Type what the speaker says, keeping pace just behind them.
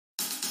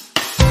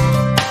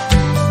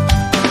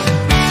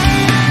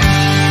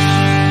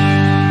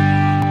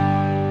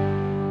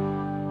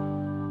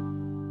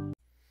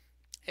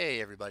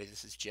everybody,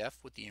 this is Jeff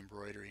with the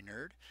Embroidery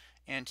Nerd,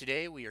 and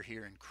today we are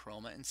here in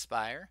Chroma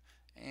Inspire,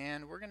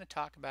 and we're going to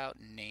talk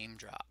about name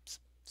drops.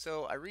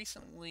 So I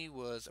recently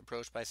was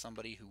approached by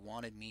somebody who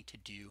wanted me to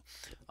do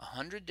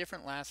 100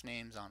 different last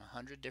names on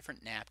 100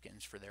 different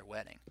napkins for their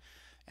wedding,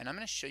 and I'm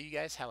going to show you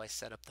guys how I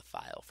set up the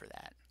file for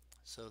that.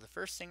 So the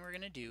first thing we're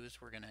going to do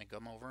is we're going to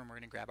come over and we're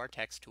going to grab our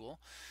text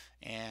tool,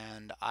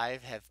 and I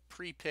have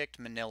pre-picked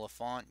Manila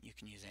font. You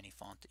can use any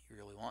font that you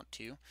really want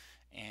to,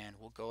 and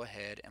we'll go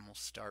ahead and we'll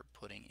start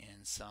putting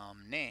in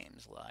some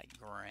names like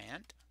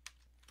Grant,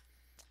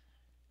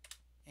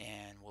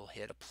 and we'll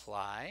hit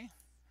apply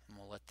and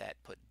we'll let that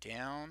put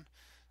down.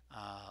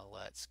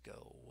 Let's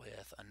go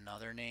with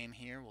another name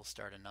here. We'll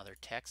start another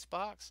text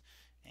box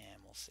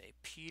and we'll say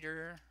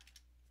Peter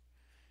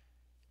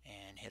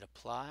and hit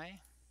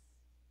apply,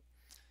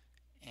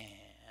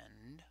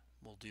 and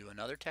we'll do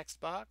another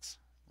text box.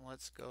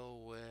 Let's go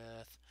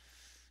with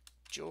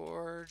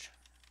George,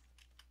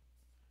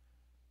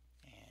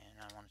 and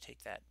I want to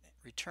take that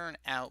return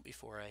out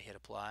before I hit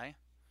apply.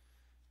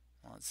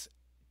 Let's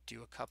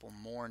do a couple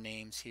more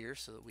names here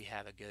so that we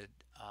have a good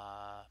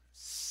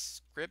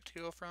script to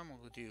go from.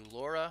 We'll do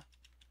Laura,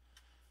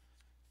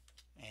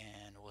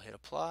 and we'll hit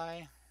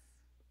apply,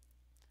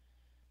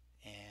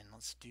 and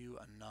let's do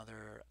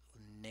another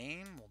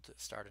name. We'll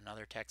start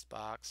another text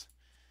box,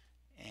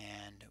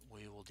 and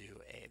we will do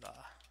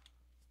Ava,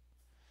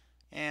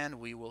 and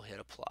we will hit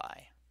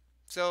apply.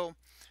 So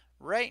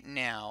right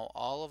now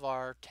all of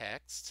our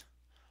texts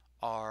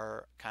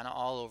are kind of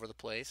all over the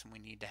place and we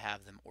need to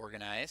have them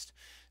organized.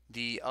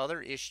 The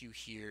other issue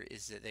here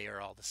is that they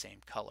are all the same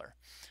color.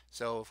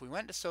 So if we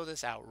went to sew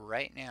this out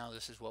right now,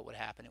 this is what would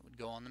happen. It would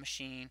go on the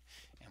machine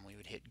and we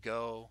would hit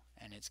go,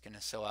 and it's going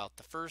to sew out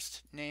the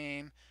first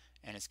name,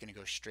 and it's going to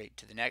go straight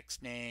to the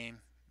next name,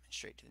 and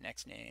straight to the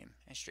next name,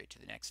 and straight to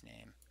the next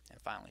name, and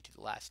finally to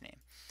the last name.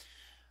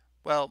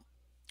 Well,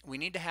 we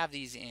need to have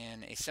these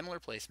in a similar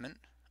placement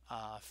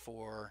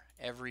for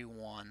every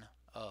one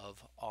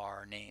of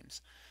our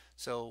names.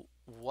 So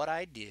what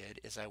I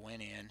did is I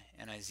went in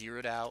and I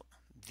zeroed out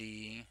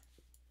the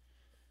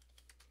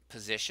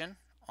position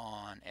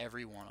on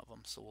every one of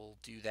them. So we'll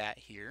do that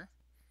here.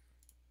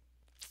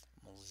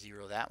 We'll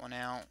zero that one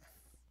out.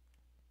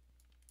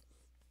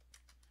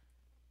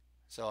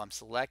 So I'm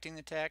selecting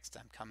the text,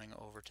 I'm coming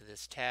over to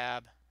this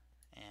tab,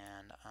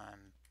 and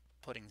I'm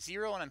putting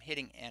 0 and I'm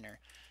hitting enter.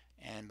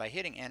 And by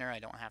hitting enter, I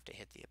don't have to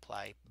hit the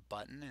apply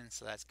button, and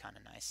so that's kind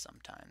of nice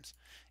sometimes.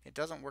 It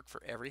doesn't work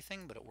for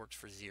everything, but it works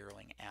for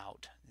zeroing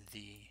out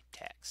the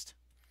text.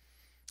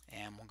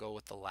 And we'll go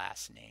with the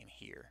last name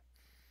here.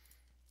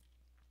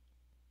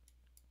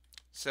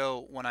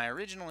 So when I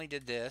originally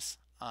did this,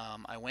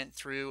 I went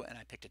through and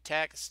I picked a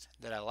text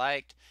that I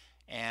liked,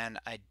 and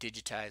I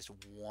digitized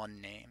one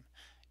name.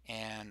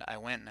 And I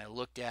went and I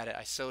looked at it,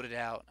 I sewed it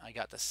out, I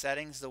got the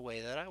settings the way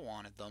that I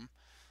wanted them,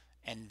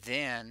 and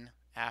then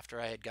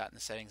after I had gotten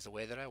the settings the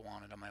way that I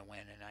wanted them, I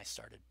went and I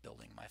started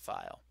building my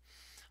file.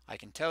 I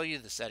can tell you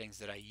the settings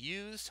that I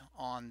used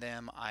on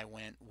them. I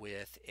went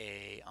with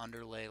a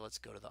underlay. Let's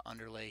go to the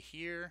underlay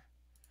here.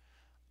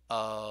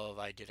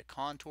 I did a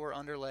contour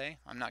underlay.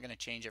 I'm not going to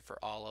change it for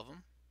all of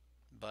them,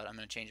 but I'm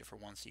going to change it for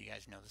one so you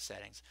guys know the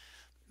settings.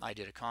 I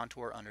did a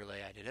contour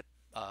underlay. I did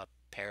a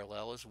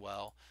parallel as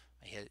well.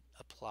 I hit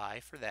apply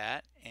for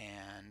that,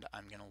 and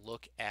I'm going to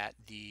look at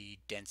the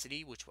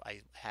density, which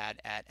I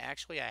had at,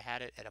 actually I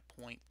had it at a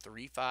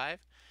 0.35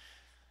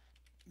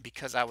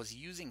 because I was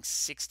using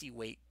 60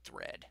 weight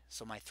thread.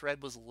 So my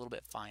thread was a little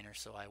bit finer,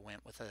 so I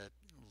went with a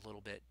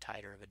little bit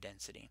tighter of a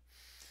density.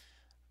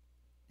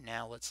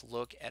 Now let's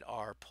look at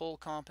our pull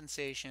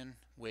compensation,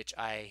 which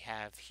I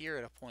have here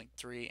at a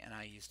 0.3 and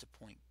I used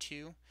a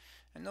 0.2.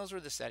 And those were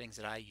the settings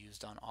that I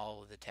used on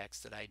all of the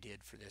text that I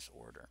did for this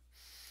order.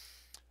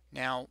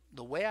 Now,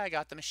 the way I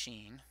got the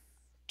machine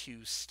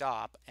to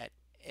stop at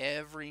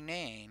every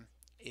name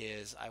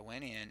is I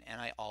went in and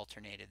I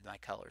alternated my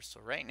colors. So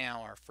right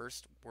now our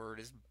first word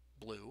is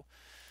blue.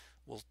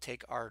 We'll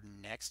take our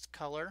next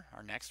color,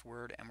 our next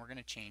word, and we're going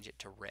to change it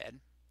to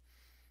red.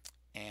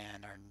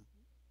 And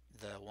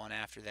the one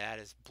after that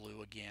is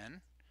blue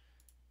again.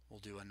 We'll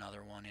do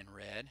another one in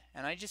red.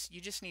 And you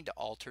just need to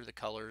alter the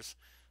colors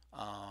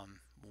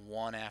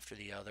one after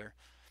the other.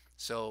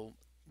 So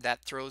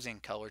that throws in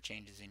color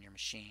changes in your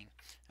machine.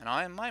 And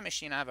on my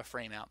machine I have a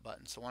frame out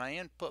button, so when I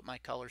input my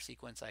color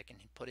sequence I can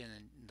put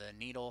in the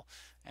needle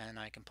and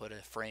I can put a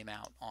frame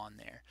out on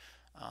there.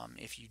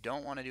 If you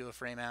don't want to do a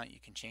frame out, you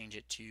can change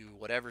it to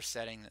whatever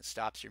setting that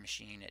stops your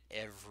machine at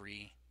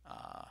every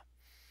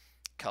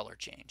color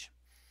change.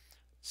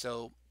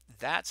 So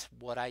that's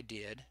what I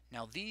did.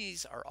 Now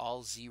these are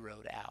all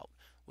zeroed out,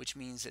 which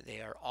means that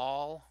they are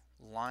all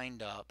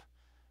lined up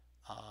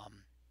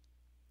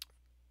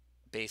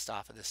based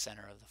off of the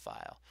center of the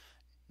file.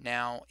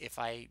 Now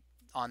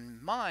on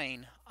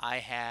mine I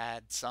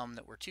had some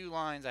that were 2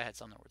 lines, I had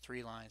some that were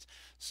 3 lines.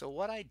 So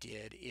what I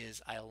did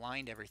is I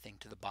aligned everything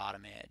to the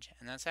bottom edge,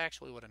 and that's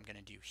actually what I'm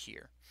going to do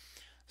here.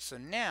 So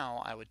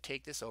now I would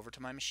take this over to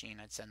my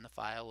machine, I'd send the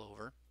file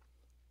over,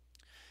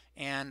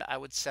 and I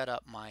would set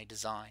up my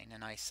design,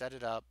 and I set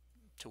it up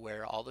to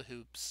where all the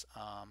hoops,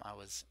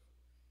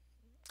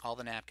 all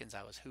the napkins,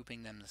 I was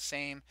hooping them the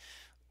same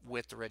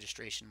with the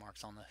registration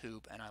marks on the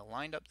hoop, and I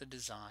lined up the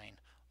design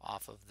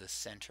off of the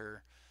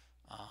center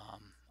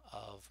um,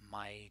 of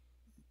my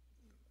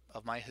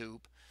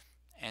hoop.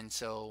 And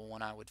so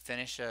when I would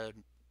finish a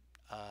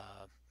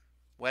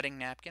wedding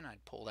napkin,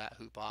 I'd pull that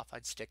hoop off,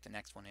 I'd stick the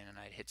next one in, and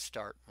I'd hit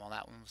start. While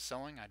that one was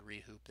sewing, I'd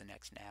rehoop the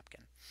next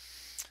napkin.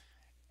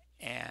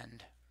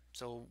 And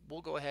so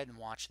we'll go ahead and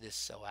watch this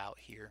sew out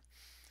here.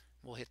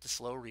 We'll hit the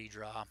slow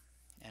redraw,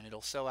 and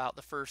it'll sew out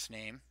the first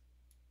name.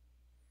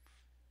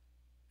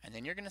 And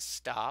then you're going to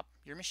stop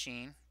your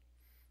machine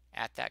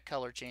at that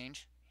color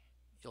change.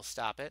 You'll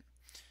stop it,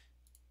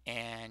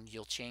 and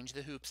you'll change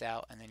the hoops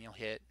out, and then you'll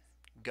hit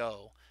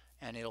go,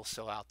 and it'll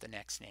sew out the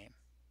next name.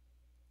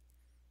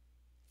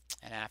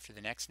 And after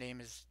the next name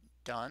is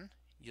done,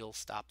 you'll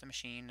stop the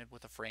machine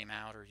with a frame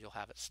out, or you'll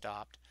have it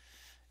stopped,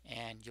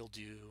 and you'll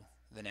do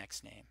the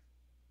next name.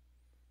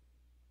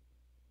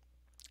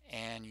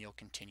 And you'll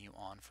continue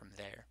on from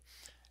there.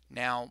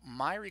 Now,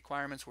 my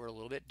requirements were a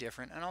little bit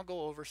different, and I'll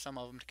go over some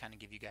of them to kind of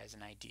give you guys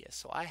an idea.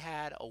 So I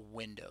had a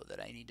window that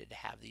I needed to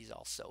have these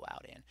all sew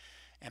out in.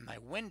 And my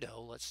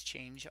window, let's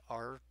change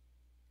our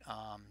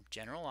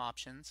general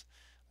options.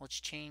 Let's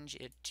change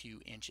it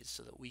to inches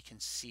so that we can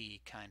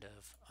see kind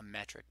of a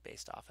metric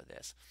based off of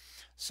this.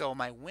 So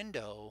my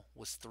window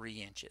was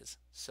 3 inches.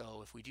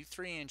 So if we do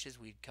 3 inches,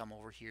 we'd come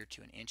over here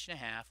to 1.5 inches.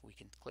 We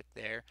can click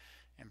there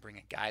and bring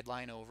a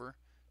guideline over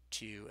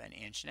to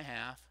 1.5 inches.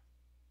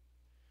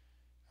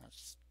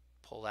 Let's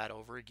pull that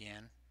over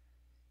again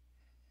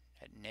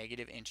at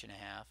 -1.5 inches.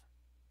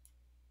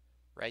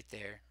 Right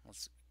there.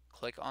 Let's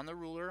click on the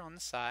ruler on the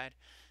side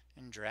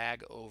and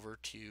drag over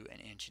to 1.5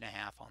 inches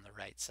on the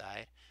right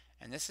side.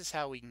 And this is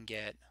how we can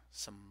get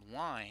some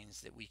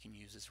lines that we can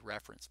use as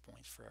reference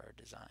points for our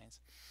designs.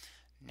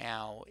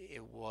 Now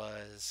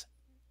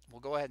we'll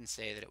go ahead and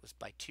say that it was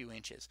by 2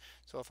 inches.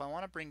 So if I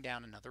want to bring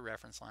down another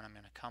reference line, I'm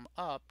going to come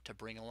up. To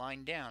bring a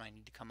line down, I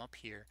need to come up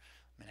here.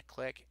 I'm going to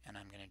click, and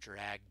I'm going to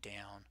drag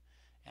down,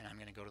 and I'm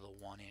going to go to the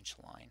 1-inch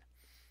line.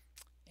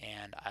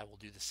 And I will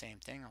do the same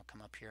thing. I'll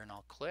come up here and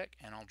I'll click,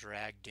 and I'll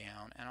drag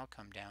down, and I'll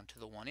come down to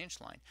the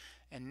 1-inch line.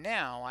 And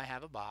now I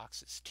have a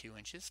box that's 2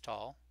 inches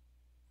tall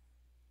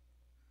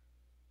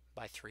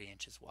by 3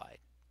 inches wide.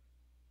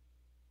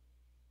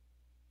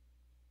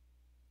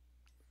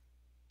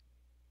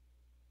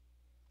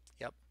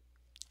 Yep,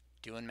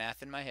 doing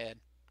math in my head,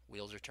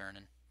 wheels are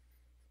turning,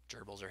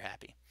 gerbils are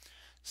happy.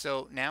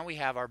 So now we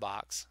have our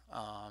box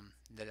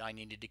that I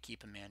needed to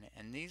keep them in,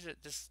 and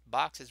this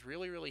box is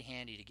really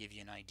handy to give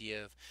you an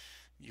idea of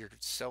your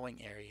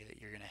sewing area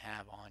that you're going to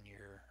have on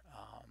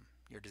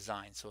your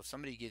design. So if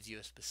somebody gives you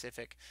a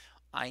specific,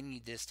 I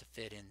need this to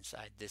fit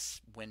inside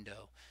this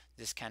window,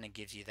 this kind of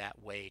gives you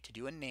that way to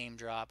do a name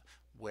drop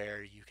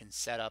where you can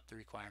set up the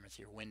requirements of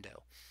your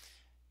window.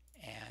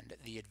 And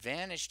the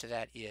advantage to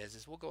that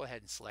is we'll go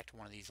ahead and select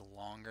one of these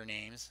longer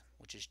names,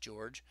 which is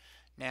George.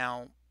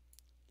 Now,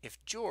 if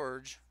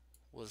George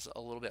was a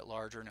little bit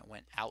larger and it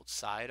went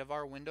outside of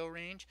our window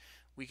range,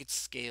 we could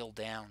scale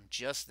down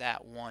just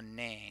that one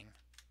name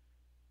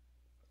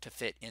to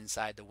fit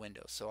inside the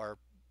window. So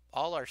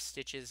all our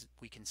stitches,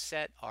 we can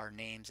set our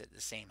names at the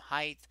same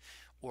height,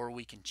 or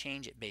we can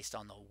change it based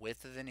on the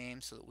width of the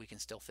name so that we can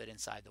still fit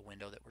inside the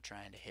window that we're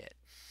trying to hit.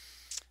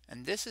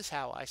 And this is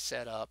how I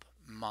set up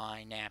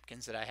my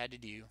napkins that I had to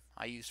do.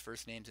 I used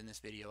first names in this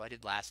video. I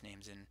did last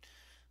names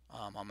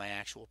on my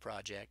actual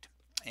project,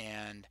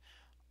 and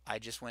I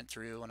just went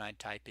through and I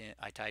typed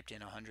in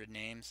 100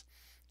 names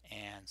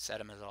and set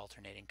them as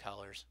alternating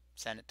colors,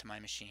 sent it to my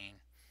machine,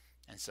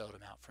 and sewed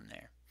them out from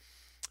there.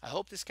 I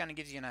hope this kind of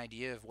gives you an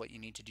idea of what you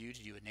need to do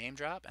a name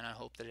drop, and I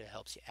hope that it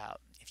helps you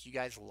out. If you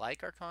guys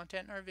like our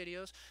content and our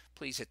videos,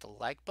 please hit the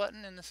like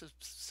button and the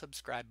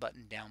subscribe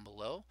button down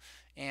below.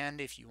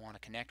 And if you want to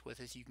connect with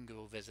us, you can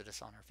go visit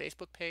us on our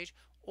Facebook page,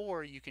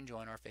 or you can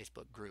join our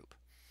Facebook group.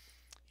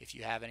 If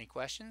you have any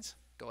questions,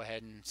 go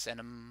ahead and send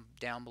them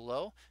down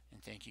below.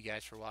 And thank you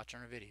guys for watching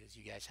our videos.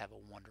 You guys have a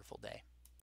wonderful day.